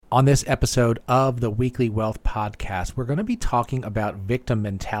On this episode of the Weekly Wealth Podcast, we're going to be talking about victim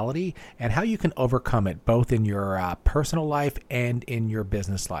mentality and how you can overcome it both in your personal life and in your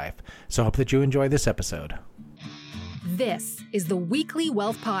business life. So I hope that you enjoy this episode. This is the Weekly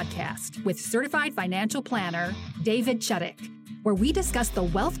Wealth Podcast with certified financial planner David Chuddick, where we discuss the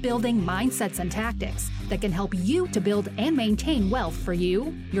wealth building mindsets and tactics that can help you to build and maintain wealth for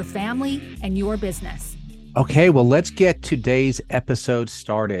you, your family, and your business. Okay, well, let's get today's episode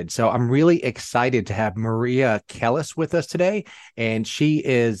started. So I'm really excited to have Maria Kellis with us today. And she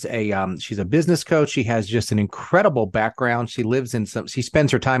is she's a business coach. She has just an incredible background. She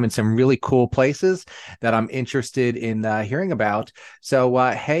spends her time in some really cool places that I'm interested in hearing about. So,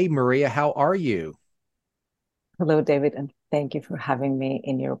 hey, Maria, how are you? Hello, David, and thank you for having me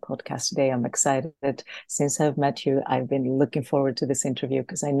in your podcast today. I'm excited. Since I've met you, I've been looking forward to this interview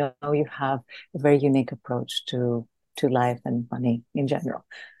because I know you have a very unique approach to life and money in general.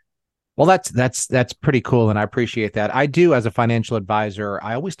 Well, that's pretty cool, and I appreciate that. I do, as a financial advisor,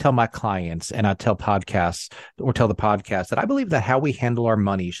 I always tell my clients, and I tell the podcast that I believe that how we handle our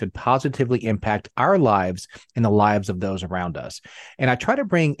money should positively impact our lives and the lives of those around us. And I try to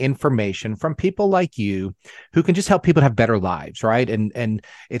bring information from people like you who can just help people have better lives, right? And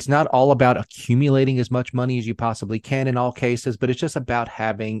it's not all about accumulating as much money as you possibly can in all cases, but it's just about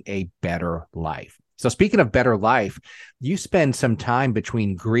having a better life. So speaking of better life, you spend some time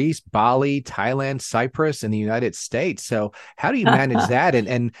between Greece, Bali, Thailand, Cyprus, and the United States. So how do you manage that?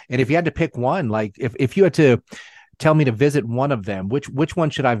 And if you had to pick one, like if you had to tell me to visit one of them, which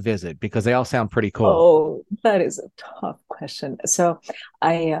one should I visit? Because they all sound pretty cool. Oh, that is a tough question. So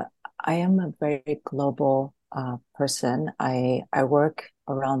I am a very global person. I work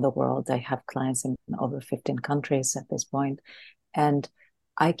around the world. I have clients in over 15 countries at this point, and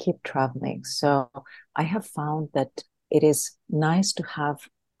I keep traveling. So I have found that it is nice to have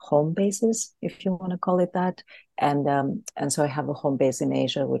home bases, if you want to call it that. And so I have a home base in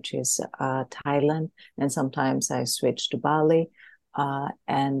Asia, which is Thailand. And sometimes I switch to Bali. In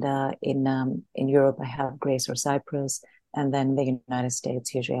Europe, I have Greece or Cyprus. And then the United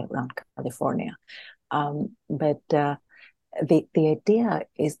States, usually around California. But the idea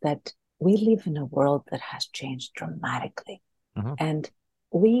is that we live in a world that has changed dramatically. Uh-huh. And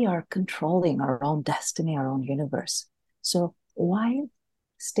we are controlling our own destiny, our own universe. So why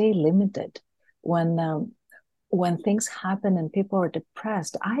stay limited when things happen and people are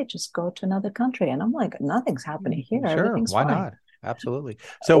depressed? I just go to another country and I'm like, nothing's happening here. Sure, Everything's why fine. not? Absolutely.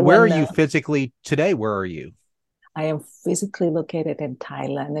 So where are you physically today? Where are you? I am physically located in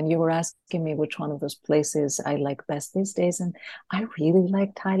Thailand, and you were asking me which one of those places I like best these days. And I really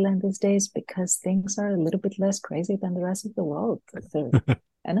like Thailand these days because things are a little bit less crazy than the rest of the world.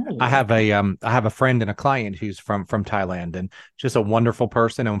 I have a friend and a client who's from Thailand, and just a wonderful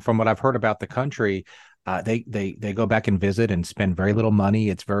person. And from what I've heard about the country, they go back and visit and spend very little money.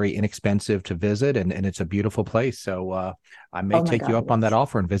 It's very inexpensive to visit, and it's a beautiful place. So I may take you up on that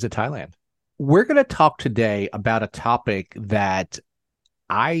offer and visit Thailand. We're going to talk today about a topic that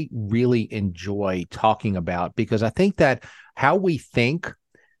I really enjoy talking about because I think that how we think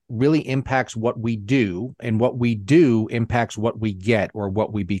really impacts what we do, and what we do impacts what we get or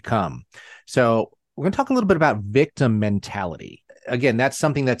what we become. So we're going to talk a little bit about victim mentality. Again, that's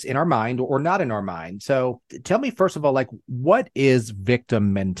something that's in our mind or not in our mind. So tell me, first of all, like, what is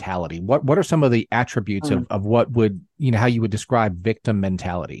victim mentality? What are some of the attributes of what would, how you would describe victim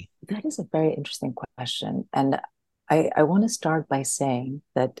mentality? That is a very interesting question. And I want to start by saying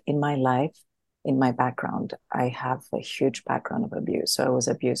that in my life, in my background, I have a huge background of abuse. So I was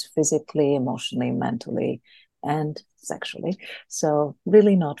abused physically, emotionally, mentally, and sexually. So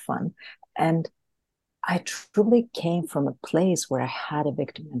really not fun. And I truly came from a place where I had a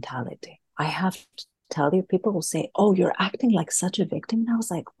victim mentality. I have to tell you, people will say, oh, you're acting like such a victim. And I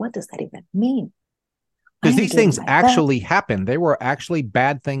was like, what does that even mean? Because these things actually happen. They were actually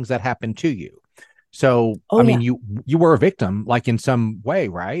bad things that happened to you. So, you were a victim, like in some way,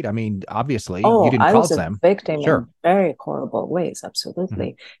 right? I mean, obviously, you didn't cause them. I was a victim in very horrible ways,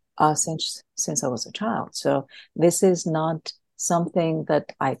 absolutely, since I was a child. So this is not something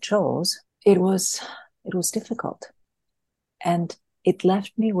that I chose. It was difficult. And it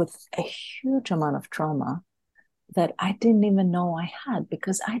left me with a huge amount of trauma that I didn't even know I had,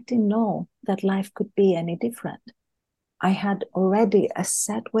 because I didn't know that life could be any different. I had already a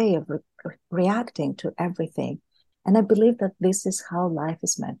set way of reacting to everything. And I believe that this is how life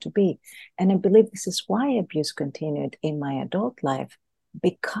is meant to be. And I believe this is why abuse continued in my adult life,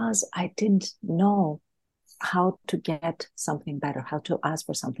 because I didn't know how to get something better, how to ask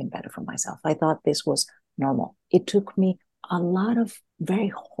for something better for myself. I thought this was normal. It took me a lot of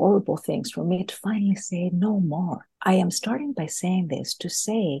very horrible things for me to finally say no more. I am starting by saying this to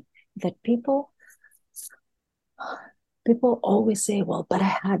say that people always say, well, but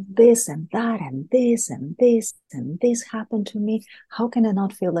I had this and that and this and this and this happened to me. How can I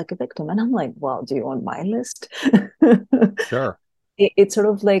not feel like a victim? And I'm like, well, do you want my list? Sure. It's sort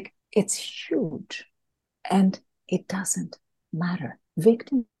of like, it's huge and it doesn't matter.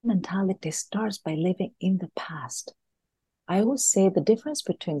 Victim mentality starts by living in the past. I always say the difference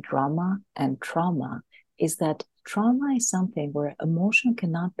between drama and trauma is that trauma is something where emotion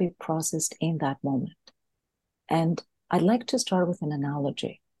cannot be processed in that moment. And I'd like to start with an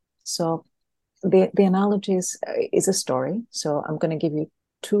analogy. So the analogy is a story. So I'm going to give you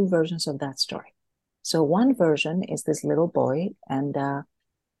two versions of that story. So one version is this little boy, and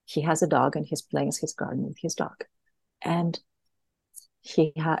he has a dog, and he's playing his garden with his dog. And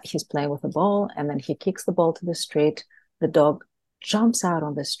he's playing with a ball, and then he kicks the ball to the street. The dog jumps out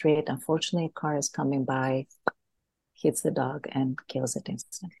on the street. Unfortunately, a car is coming by, hits the dog, and kills it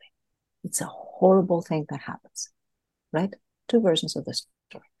instantly. It's a horrible thing that happens, right? Two versions of the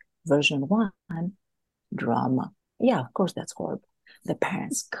story. Version one, drama. Yeah, of course, that's horrible. The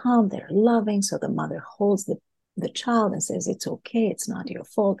parents come, they're loving, so the mother holds the child and says, it's okay, it's not your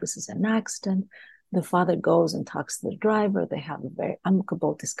fault, this is an accident. The father goes and talks to the driver. They have a very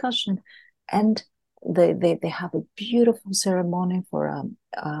amicable discussion, and they have a beautiful ceremony for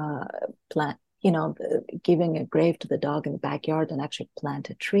plant, giving a grave to the dog in the backyard and actually plant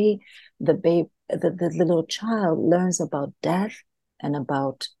a tree. The little child learns about death and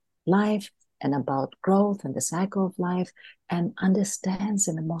about life and about growth and the cycle of life, and understands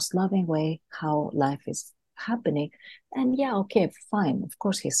in the most loving way how life is happening. And yeah, okay, fine. Of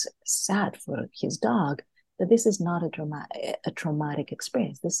course, he's sad for his dog, but this is not a traumatic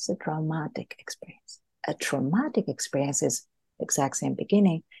experience. This is a traumatic experience. A traumatic experience is exact same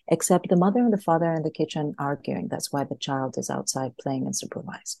beginning, except the mother and the father are in the kitchen arguing. That's why the child is outside playing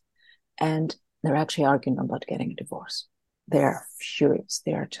unsupervised. And they're actually arguing about getting a divorce. They're furious.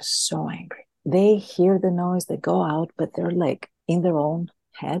 They are just so angry. They hear the noise, they go out, but they're like in their own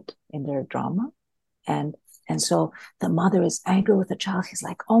head, in their drama. And so the mother is angry with the child. He's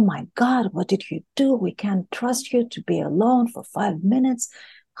like, oh my God, what did you do? We can't trust you to be alone for 5 minutes.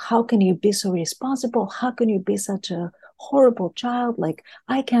 How can you be so irresponsible? How can you be such a horrible child? Like,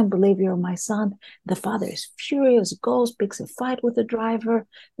 I can't believe you're my son. The father is furious, goes, picks a fight with the driver.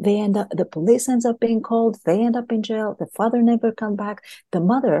 The police ends up being called. They end up in jail. The father never come back. The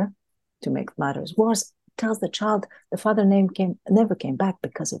mother, to make matters worse, tells the child, the father never came back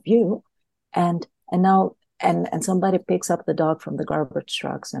because of you. And now somebody picks up the dog from the garbage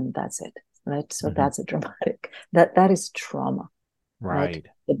trucks, and that's it, right? So that's a dramatic, that is trauma. Right.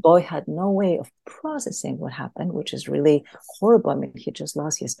 The boy had no way of processing what happened, which is really horrible. I mean, he just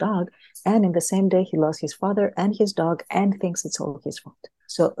lost his dog, and in the same day, he lost his father and his dog and thinks it's all his fault.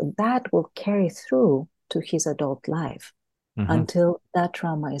 So that will carry through to his adult life until that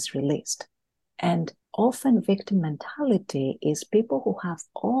trauma is released. And often victim mentality is people who have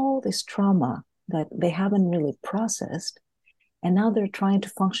all this trauma that they haven't really processed, and now they're trying to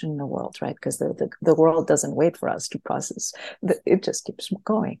function in the world, right? Because the world doesn't wait for us to process. It just keeps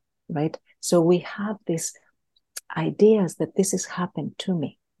going, right? So we have these ideas that this has happened to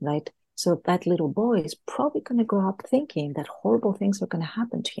me, right? So that little boy is probably going to grow up thinking that horrible things are going to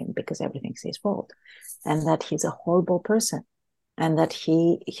happen to him because everything's his fault, and that he's a horrible person, and that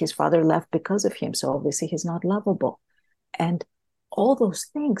his father left because of him. So obviously he's not lovable. And all those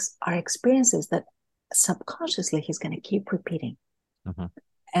things are experiences that subconsciously he's going to keep repeating.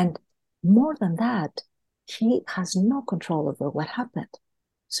 And more than that, he has no control over what happened.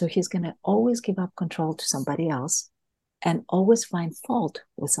 So he's going to always give up control to somebody else and always find fault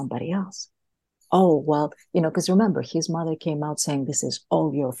with somebody else. Oh, well, because remember, his mother came out saying this is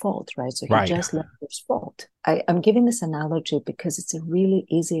all your fault, right? So he just left his fault. I'm giving this analogy because it's a really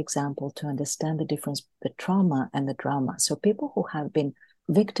easy example to understand the difference, the trauma and the drama. So people who have been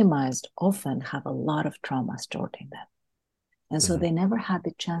victimized often have a lot of trauma stored in them. And so they never had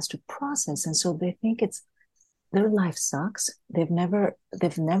the chance to process. And so they think their life sucks.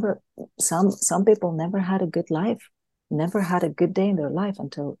 Some people never had a good life, never had a good day in their life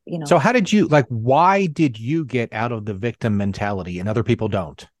until, So how did you, why did you get out of the victim mentality and other people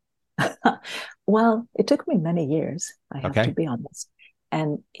don't? Well, it took me many years, I have to be honest.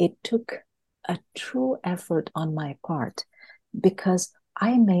 And it took a true effort on my part because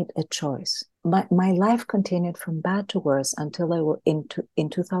I made a choice. My life continued from bad to worse until in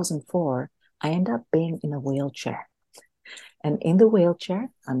 2004, I ended up being in a wheelchair. And in the wheelchair,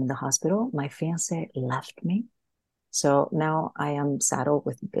 I'm in the hospital. My fiance left me. So now I am saddled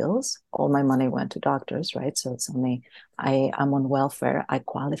with bills. All my money went to doctors, right? So it's only, I'm on welfare. I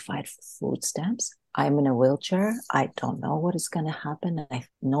qualified for food stamps. I'm in a wheelchair. I don't know what is going to happen. I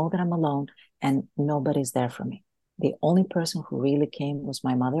know that I'm alone and nobody's there for me. The only person who really came was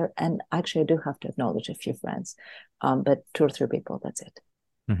my mother. And actually, I do have to acknowledge a few friends, but two or three people, that's it.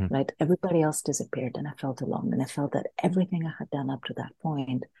 Mm-hmm. Right? Everybody else disappeared and I felt alone. And I felt that everything I had done up to that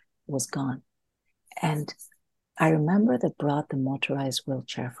point was gone. And I remember they brought the motorized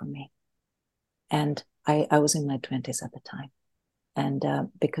wheelchair for me. And I was in my 20s at the time. And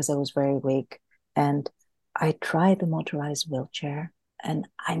because I was very weak. And I tried the motorized wheelchair and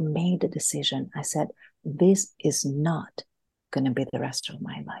I made a decision. I said, this is not going to be the rest of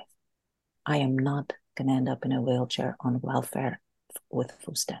my life. I am not going to end up in a wheelchair on welfare with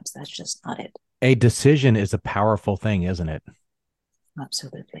food stamps. That's just not it. A decision is a powerful thing, isn't it?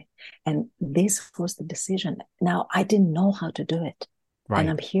 Absolutely. And this was the decision. Now, I didn't know how to do it. Right. And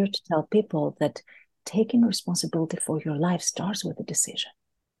I'm here to tell people that taking responsibility for your life starts with a decision.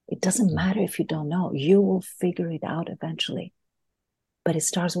 It doesn't matter if you don't know. You will figure it out eventually. But it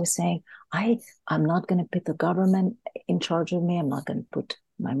starts with saying, I'm not going to put the government in charge of me. I'm not going to put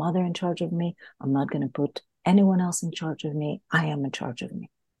my mother in charge of me. I'm not going to put anyone else in charge of me. I am in charge of me.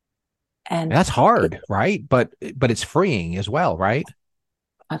 And that's hard, right? But it's freeing as well, right?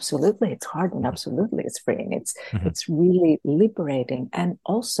 Absolutely. It's hard and absolutely it's freeing. It's really liberating. And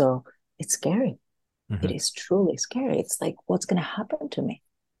also it's scary. Mm-hmm. It is truly scary. It's like, what's going to happen to me?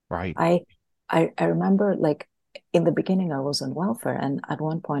 Right. I remember, like, in the beginning I was on welfare, and at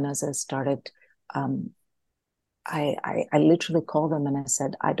one point as I started, I literally called them and I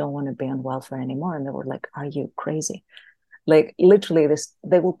said, I don't want to be on welfare anymore. And they were like, are you crazy? Like, literally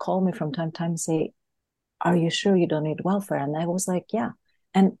they will call me from time to time and say, are you sure you don't need welfare? And I was like, yeah.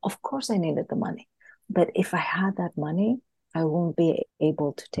 And of course I needed the money. But if I had that money, I won't be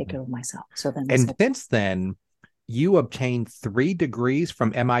able to take care of myself. So then, since then, you obtained 3 degrees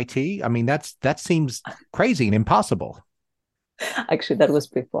from MIT. I mean, that seems crazy and impossible. Actually, that was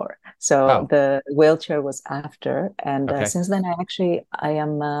before. So the wheelchair was after. And since then, I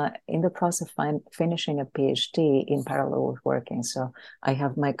am in the process of finishing a PhD in parallel with working. So I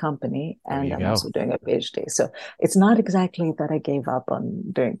have my company and I'm also doing a PhD. So it's not exactly that I gave up on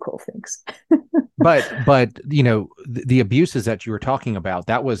doing cool things. but you know, the abuses that you were talking about,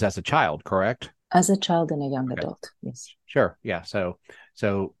 that was as a child, correct? As a child and a young adult, yes. Sure. Yeah. So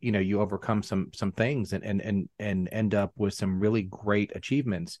you know, you overcome some things and end up with some really great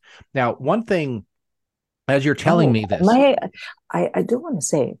achievements. Now, one thing, as you're telling me this, I do want to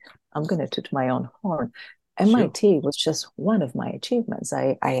say, I'm going to toot my own horn. MIT was just one of my achievements.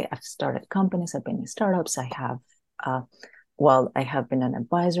 I've started companies. I've been in startups. I have been an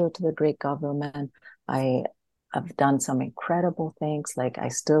advisor to the Greek government. I've done some incredible things. Like I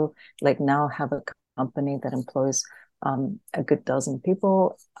still now have a company that employs a good dozen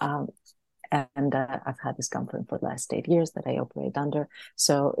people. And I've had this company for the last 8 years that I operate under.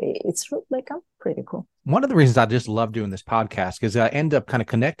 So it's like, I'm pretty cool. One of the reasons I just love doing this podcast is I end up kind of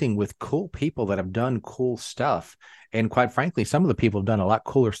connecting with cool people that have done cool stuff. And quite frankly, some of the people have done a lot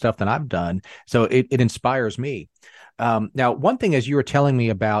cooler stuff than I've done. So it inspires me. Now, one thing, as you were telling me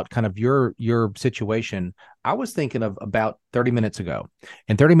about kind of your situation, I was thinking of about 30 minutes ago.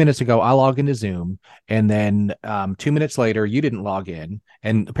 And 30 minutes ago, I logged into Zoom. And then 2 minutes later, you didn't log in.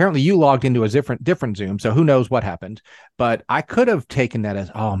 And apparently you logged into a different Zoom. So who knows what happened. But I could have taken that as,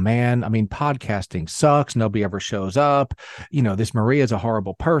 oh, man, I mean, podcasting sucks. Nobody ever shows up. You know, this Maria is a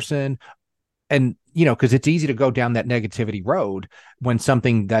horrible person. And, you know, because it's easy to go down that negativity road when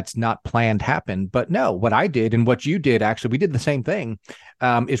something that's not planned happened. But no, what I did and what you did, actually, we did the same thing,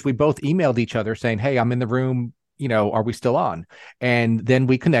 is we both emailed each other saying, hey, I'm in the room. You know, are we still on? And then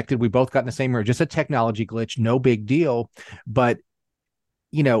we connected. We both got in the same room, just a technology glitch, no big deal. But,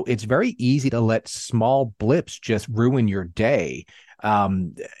 you know, it's very easy to let small blips just ruin your day.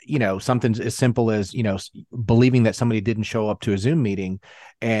 You know, something as simple as, you know, believing that somebody didn't show up to a Zoom meeting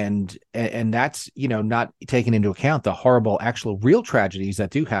and that's, you know, not taking into account the horrible, actual real tragedies that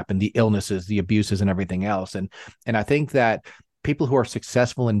do happen, the illnesses, the abuses and everything else. And I think that people who are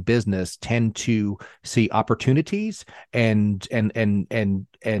successful in business tend to see opportunities and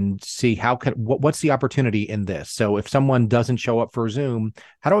see what's the opportunity in this. So if someone doesn't show up for Zoom,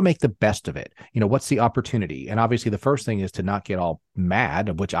 how do I make the best of it? You know, what's the opportunity? And obviously the first thing is to not get all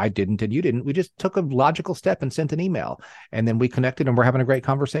mad, which I didn't and you didn't. We just took a logical step and sent an email, and then we connected and we're having a great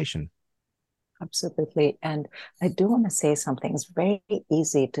conversation. Absolutely. And I do want to say something. It's very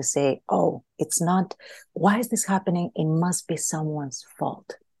easy to say, oh, it's not, why is this happening? It must be someone's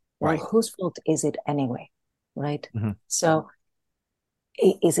fault. Well, right. Whose fault is it anyway? right? Mm-hmm. So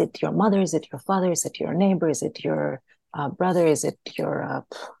is it your mother? Is it your father? Is it your neighbor? Is it your brother? Is it your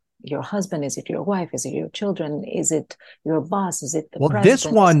husband? Is it your wife? Is it your children? Is it your boss? Is it the Well, this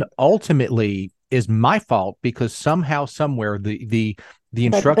president? one ultimately is my fault because somehow, somewhere, the But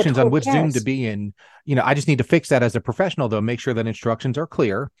instructions on who which Zoom to cares? be in, I just need to fix that as a professional, though, make sure that instructions are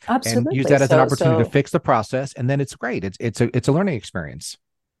clear and use Absolutely. that as an So opportunity to so fix the process. And then it's great. It's a learning experience.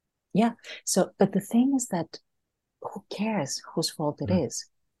 yeah. So but the thing is that who cares whose fault it Mhm. is?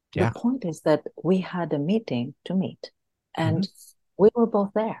 The Yeah. point is that we had a meeting to meet, Hmm. and we were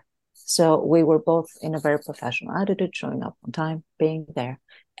both there. So we were both in a very professional attitude, showing up on time, being there.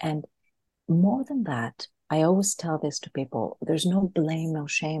 And more than that, I always tell this to people: there's no blame, no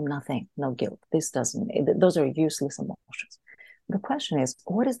shame, nothing, no guilt. Those are useless emotions. The question is,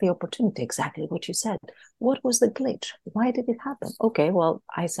 what is the opportunity? Exactly what you said. What was the glitch? Why did it happen? Okay, well,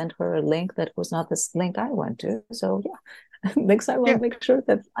 I sent her a link that was not this link I went to. So yeah, next time I'll Yeah. make sure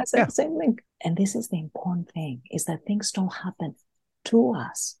that I send Yeah. the same link. And this is the important thing, is that things don't happen to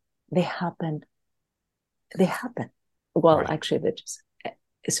us. They happen. They happen. Well, Right. actually, they just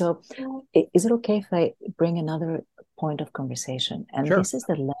so is it okay if I bring another point of conversation? And Sure. this is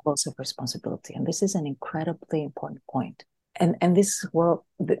the levels of responsibility. And this is an incredibly important point. And this work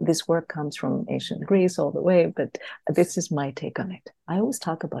comes from ancient Greece all the way, but this is my take on it. I always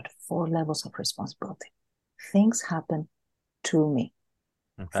talk about 4 levels of responsibility. Things happen to me.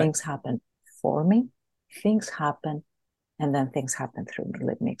 Okay. Things happen for me. Things happen, and then things happen through me.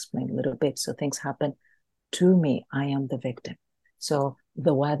 Let me explain a little bit. So things happen to me. I am the victim. So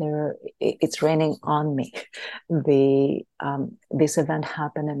the weather, it's raining on me. This event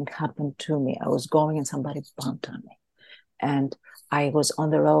happened and it happened to me. I was going and somebody bumped on me, and I was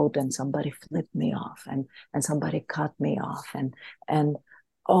on the road and somebody flipped me off, and somebody cut me off, and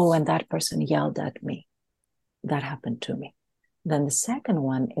oh, and that person yelled at me. That happened to me. Then the second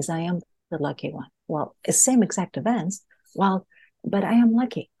one is I am the lucky one. Well, it's same exact events. Well, but I am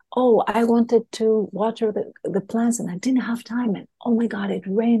lucky. Oh, I wanted to water the plants and I didn't have time. And oh my God, it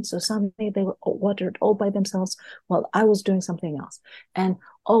rained. So suddenly they were watered all by themselves while I was doing something else. And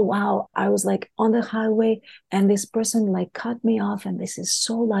oh wow, I was like on the highway and this person like cut me off. And this is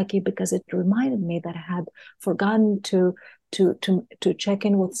so lucky because it reminded me that I had forgotten to check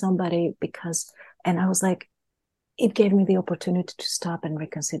in with somebody because, and I was like, it gave me the opportunity to stop and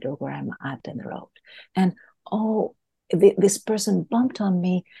reconsider where I'm at in the road. And oh, this person bumped on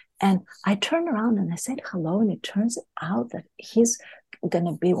me, and I turned around and I said hello. And it turns out that he's going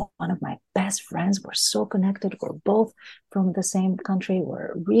to be one of my best friends. We're so connected. We're both from the same country.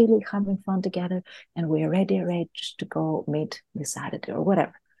 We're really having fun together, and we're ready to go meet this Saturday or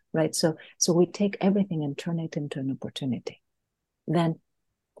whatever. Right. So we take everything and turn it into an opportunity. Then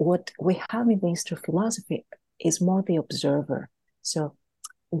what we have in the Eastern philosophy is more the observer. So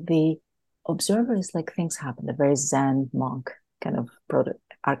the observer is like things happen, the very Zen monk kind of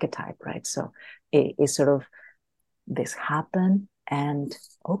archetype, right? So it is sort of this happen and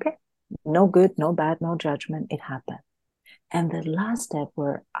okay, no good, no bad, no judgment, it happened. And the last step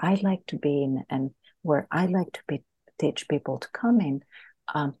where I like to be in and where I like to teach people to come in,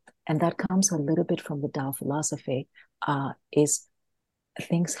 and that comes a little bit from the Tao philosophy, is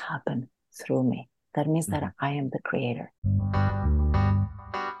things happen through me. That means Mm-hmm. that I am the creator.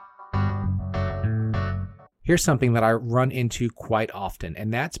 Here's something that I run into quite often,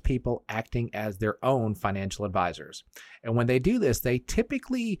 and that's people acting as their own financial advisors. And when they do this, they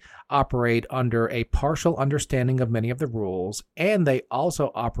typically operate under a partial understanding of many of the rules, and they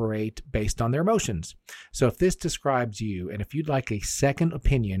also operate based on their emotions. So if this describes you, and if you'd like a second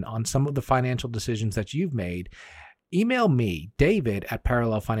opinion on some of the financial decisions that you've made, email me,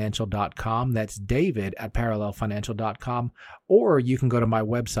 david@parallelfinancial.com. That's david@parallelfinancial.com. Or you can go to my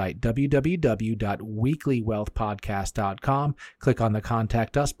website, www.weeklywealthpodcast.com. Click on the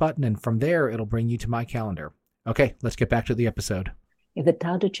Contact Us button, and from there, it'll bring you to my calendar. Okay, let's get back to the episode. In the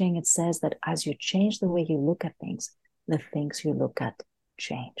Tao Te Ching, it says that as you change the way you look at things, the things you look at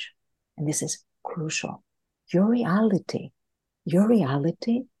change. And this is crucial. Your reality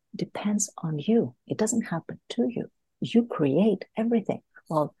depends on you. It doesn't happen to you. You create everything.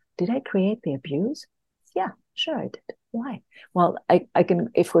 Well, did I create the abuse? Yeah, sure I did. Why? Well, I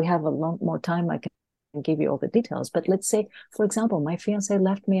can, if we have a lot more time, I can give you all the details. But let's say, for example, my fiance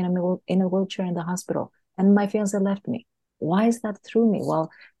left me in a wheelchair in the hospital, and my fiance left me. Why is that through me?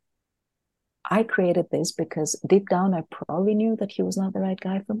 Well, I created this because deep down, I probably knew that he was not the right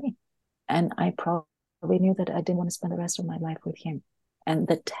guy for me. And I probably knew that I didn't want to spend the rest of my life with him. And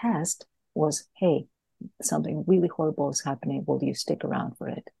the test was, hey, something really horrible is happening. Will you stick around for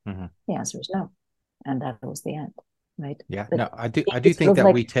it? Mm-hmm. The answer is no. And that was the end, right? Yeah, But no, I do it's sort think of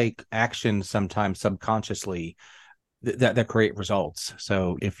that we like, take action sometimes subconsciously that create results.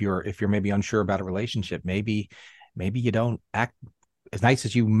 So if you're maybe unsure about a relationship, maybe you don't act as nice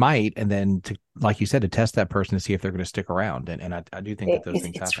as you might, and then to, like you said, to test that person to see if they're going to stick around. And I do think that those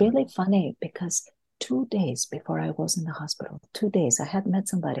things it's happen. really funny because 2 days before I was in the hospital, 2 days, I had met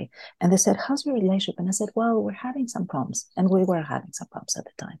somebody and they said, "How's your relationship?" And I said, "Well, we're having some problems." And we were having some problems at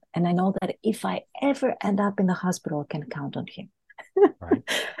the time. And I know that if I ever end up in the hospital, I can count on him. Right.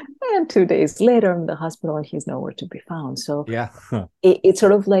 And 2 days later, I'm in the hospital and he's nowhere to be found. So Yeah. it's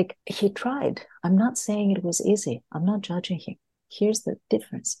sort of like he tried. I'm not saying it was easy. I'm not judging him. Here's the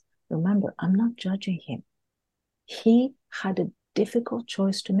difference. Remember, I'm not judging him. He had a difficult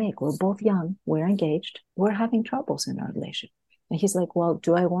choice to make. We're both young, we're engaged, we're having troubles in our relationship. And he's like, "Well,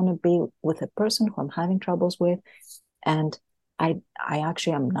 do I want to be with a person who I'm having troubles with? And I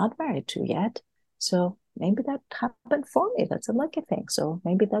actually am not married to yet. So maybe that happened for me. That's a lucky thing. So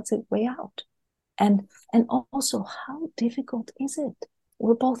maybe that's a way out." And also, how difficult is it?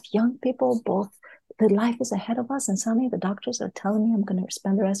 We're both young people, both the life is ahead of us, and suddenly the doctors are telling me I'm going to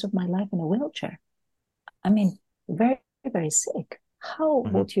spend the rest of my life in a wheelchair. I mean, very, very sick. How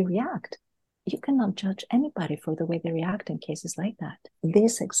Mhm. would you react? You cannot judge anybody for the way they react in cases like that.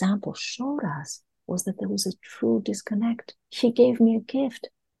 This example showed us was that there was a true disconnect. He gave me a gift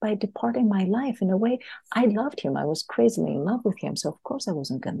by departing my life in a way. I loved him. I was crazily in love with him. So of course I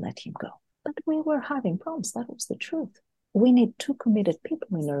wasn't going to let him go. But we were having problems. That was the truth. We need two committed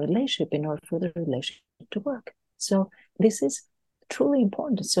people in a relationship in order for the relationship to work. So this is truly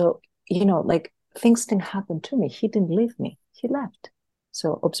important. So, like things didn't happen to me. He didn't leave me. He left.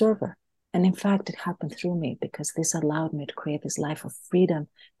 So observer. And in fact, it happened through me because this allowed me to create this life of freedom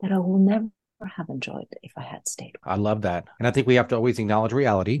that I will never have enjoyed if I had stayed. I love that. And I think we have to always acknowledge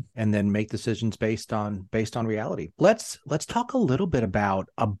reality and then make decisions based on reality. Let's talk a little bit about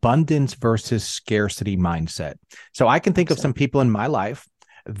abundance versus scarcity mindset. So I can think of So some people in my life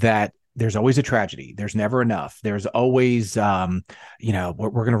that there's always a tragedy. There's never enough. There's always, we're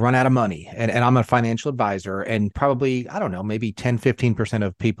going to run out of money. And I'm a financial advisor, and probably, I don't know, maybe 10-15%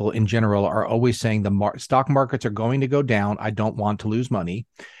 of people in general are always saying the stock markets are going to go down. I don't want to lose money.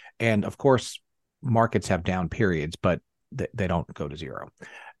 And of course, markets have down periods, but they don't go to zero.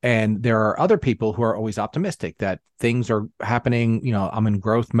 And there are other people who are always optimistic that things are happening. I'm in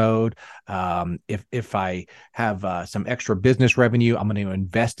growth mode. If I have some extra business revenue, I'm going to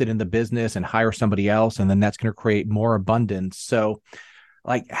invest it in the business and hire somebody else, and then that's going to create more abundance. So,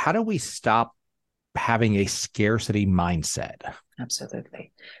 like, how do we stop having a scarcity mindset?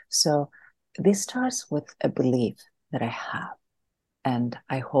 absolutely. So this starts with a belief that I have, and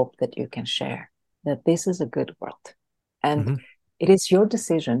I hope that you can share that this is a good world. And Mm-hmm. it is your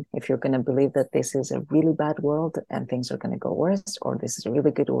decision if you're going to believe that this is a really bad world and things are going to go worse, or this is a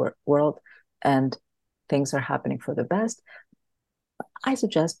really good world and things are happening for the best. I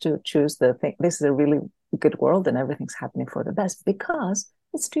suggest to choose the thing. This is a really good world and everything's happening for the best because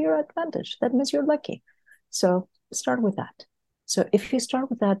it's to your advantage. That means you're lucky. So start with that. So if you start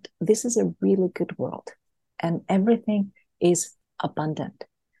with that, this is a really good world and everything is abundant.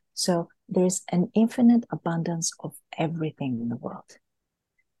 So there's an infinite abundance of everything in the world.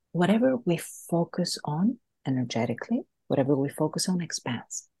 Whatever we focus on energetically, whatever we focus on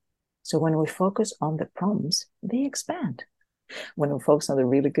expands. So when we focus on the problems, they expand. When we focus on the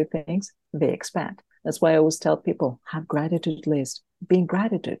really good things, they expand. That's why I always tell people, have gratitude list. Being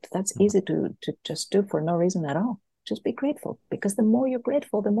gratitude, that's easy to just do for no reason at all. Just be grateful, because the more you're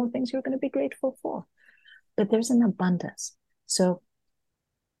grateful, the more things you're going to be grateful for. But there's an abundance. So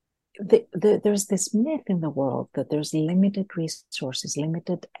there's this myth in the world that there's limited resources,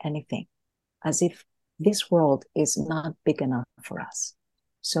 limited anything, as if this world is not big enough for us.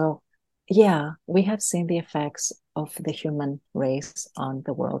 So yeah, we have seen the effects of the human race on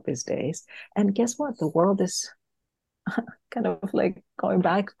the world these days. And guess what? The world is kind of like going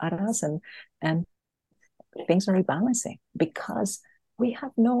back at us, and things are rebalancing because we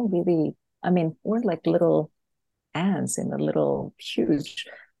have no really, I mean, we're like little ants in a little huge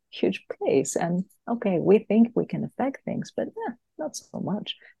place. And okay, we think we can affect things, but not so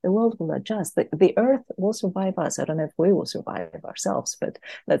much. The world will adjust. The earth will survive us. I don't know if we will survive ourselves, but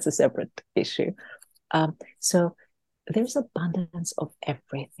that's a separate issue. So there's abundance of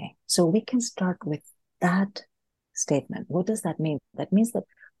everything. So we can start with that statement. What does that mean? That means that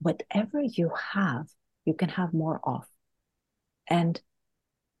whatever you have, you can have more of. And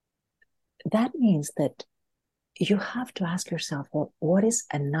that means that you have to ask yourself, well, what is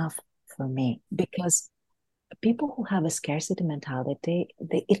enough for me? Because people who have a scarcity mentality,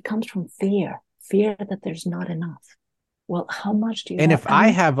 it comes from fear. fear that there's not enough. Well, how much do you And want? if I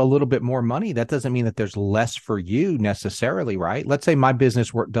have a little bit more money, that doesn't mean that there's less for you necessarily, right? Let's say my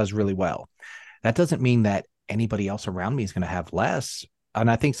business work does really well. That doesn't mean that anybody else around me is going to have less. And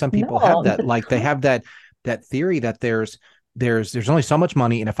I think some people have No, that, like they have that theory that there's only so much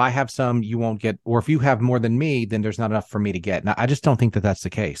money, and if I have some, you won't get, or if you have more than me, then there's not enough for me to get. Now, I just don't think that that's the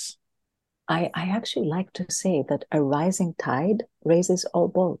case. I actually like to say that a rising tide raises all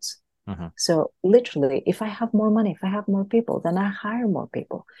boats. Mm-hmm. So literally, if I have more money, if I have more people, then I hire more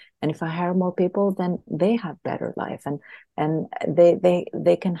people. And if I hire more people, then they have better life. And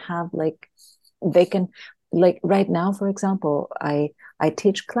they can have they can right now, for example, I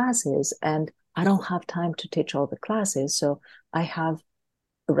teach classes and I don't have time to teach all the classes. So I have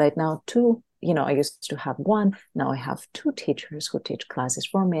right now two, I used to have one, now I have two teachers who teach classes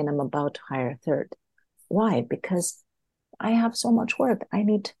for me, and I'm about to hire a third. Why? Because I have so much work. I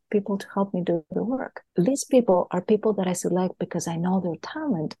need people to help me do the work. These people are people that I select because I know their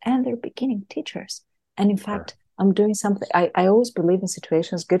talent and they're beginning teachers. And in fact, I'm doing something. I always believe in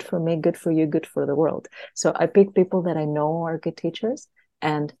situations, good for me, good for you, good for the world. So I pick people that I know are good teachers,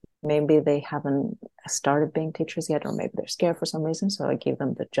 and maybe they haven't started being teachers yet, or maybe they're scared for some reason. So I give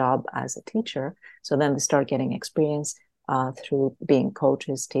them the job as a teacher. So then they start getting experience through being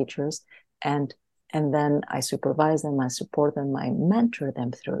coaches, teachers, and then I supervise them, I support them, I mentor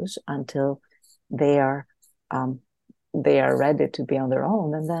them through until they are ready to be on their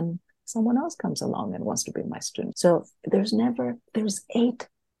own. And then someone else comes along and wants to be my student. So there's 8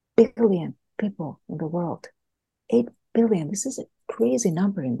 billion people in the world. 8 billion. This is a crazy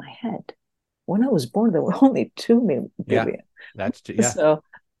number in my head. When I was born, there were only 2 billion. Yeah, that's yeah. So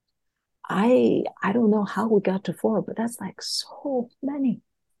I don't know how we got to 4, but that's like so many.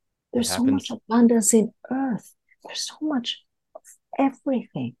 There's so much abundance in earth. There's so much of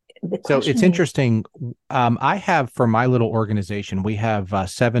everything. So it's interesting. I have, for my little organization, we have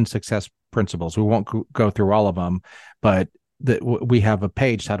 7 success principles. We won't go through all of them, but we have a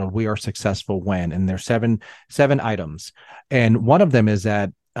page titled "We Are Successful When," and there's seven items. And one of them is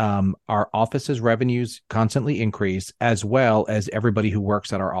that our office's revenues constantly increase, as well as everybody who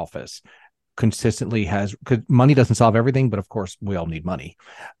works at our office consistently has, because money doesn't solve everything, but of course we all need money.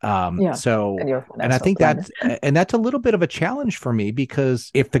 So, and I think that's a little bit of a challenge for me,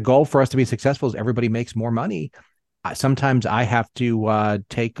 because if the goal for us to be successful is everybody makes more money, sometimes I have to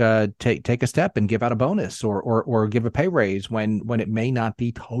take a step and give out a bonus or give a pay raise when it may not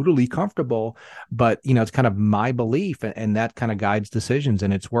be totally comfortable, but it's kind of my belief, and that kind of guides decisions,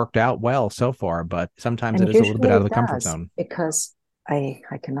 and it's worked out well so far. But sometimes it is a little bit out of the comfort zone. Because I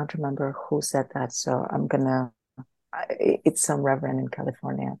cannot remember who said that, so I'm gonna. It's some reverend in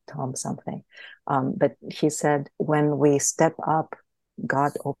California, Tom something, but he said, when we step up,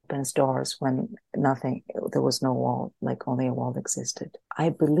 God opens doors when there was no wall, like only a wall existed. I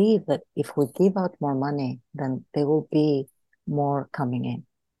believe that if we give out more money, then there will be more coming in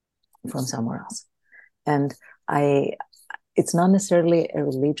from somewhere else. And it's not necessarily a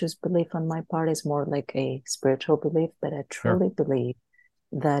religious belief on my part, it's more like a spiritual belief, but I truly believe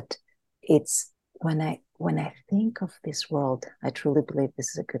that it's when I think of this world, I truly believe this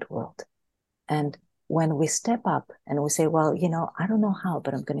is a good world. And when we step up and we say, well, I don't know how,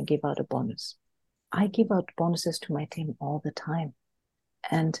 but I'm going to give out a bonus. I give out bonuses to my team all the time.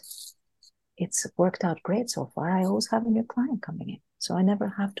 And it's worked out great so far. I always have a new client coming in, so I never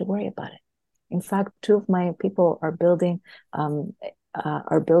have to worry about it. In fact, 2 of my people are building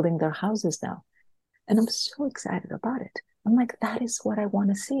their houses now. And I'm so excited about it. I'm like, that is what I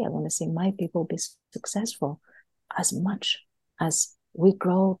want to see. I want to see my people be successful. As much as we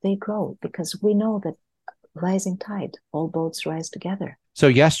grow, they grow, because we know that rising tide, all boats rise together. So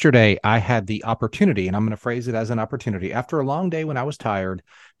yesterday I had the opportunity, and I'm going to phrase it as an opportunity, after a long day when I was tired,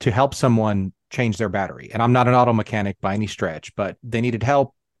 to help someone change their battery. And I'm not an auto mechanic by any stretch, but they needed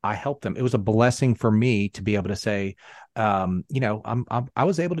help. I helped them. It was a blessing for me to be able to say, I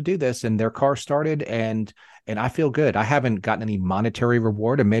was able to do this, and their car started, and I feel good. I haven't gotten any monetary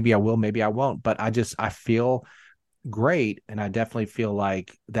reward, and maybe I will, maybe I won't, but I feel great. And I definitely feel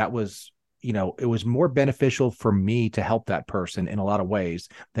like that was, it was more beneficial for me to help that person in a lot of ways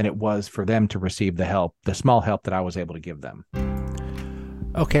than it was for them to receive the small help that I was able to give them.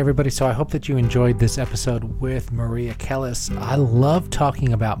 Okay, everybody. So I hope that you enjoyed this episode with Maria Kellis. I love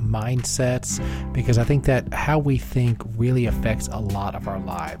talking about mindsets because I think that how we think really affects a lot of our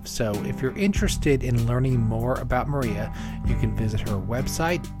lives. So if you're interested in learning more about Maria, you can visit her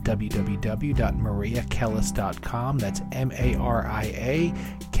website, www.mariakellis.com. That's MariaKellis.com.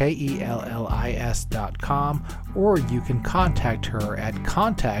 KELLIS.com, or you can contact her at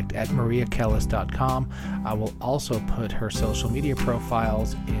contact@mariakellis.com. I will also put her social media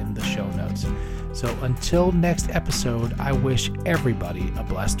profiles in the show notes. So until next episode, I wish everybody a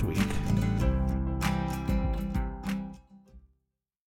blessed week.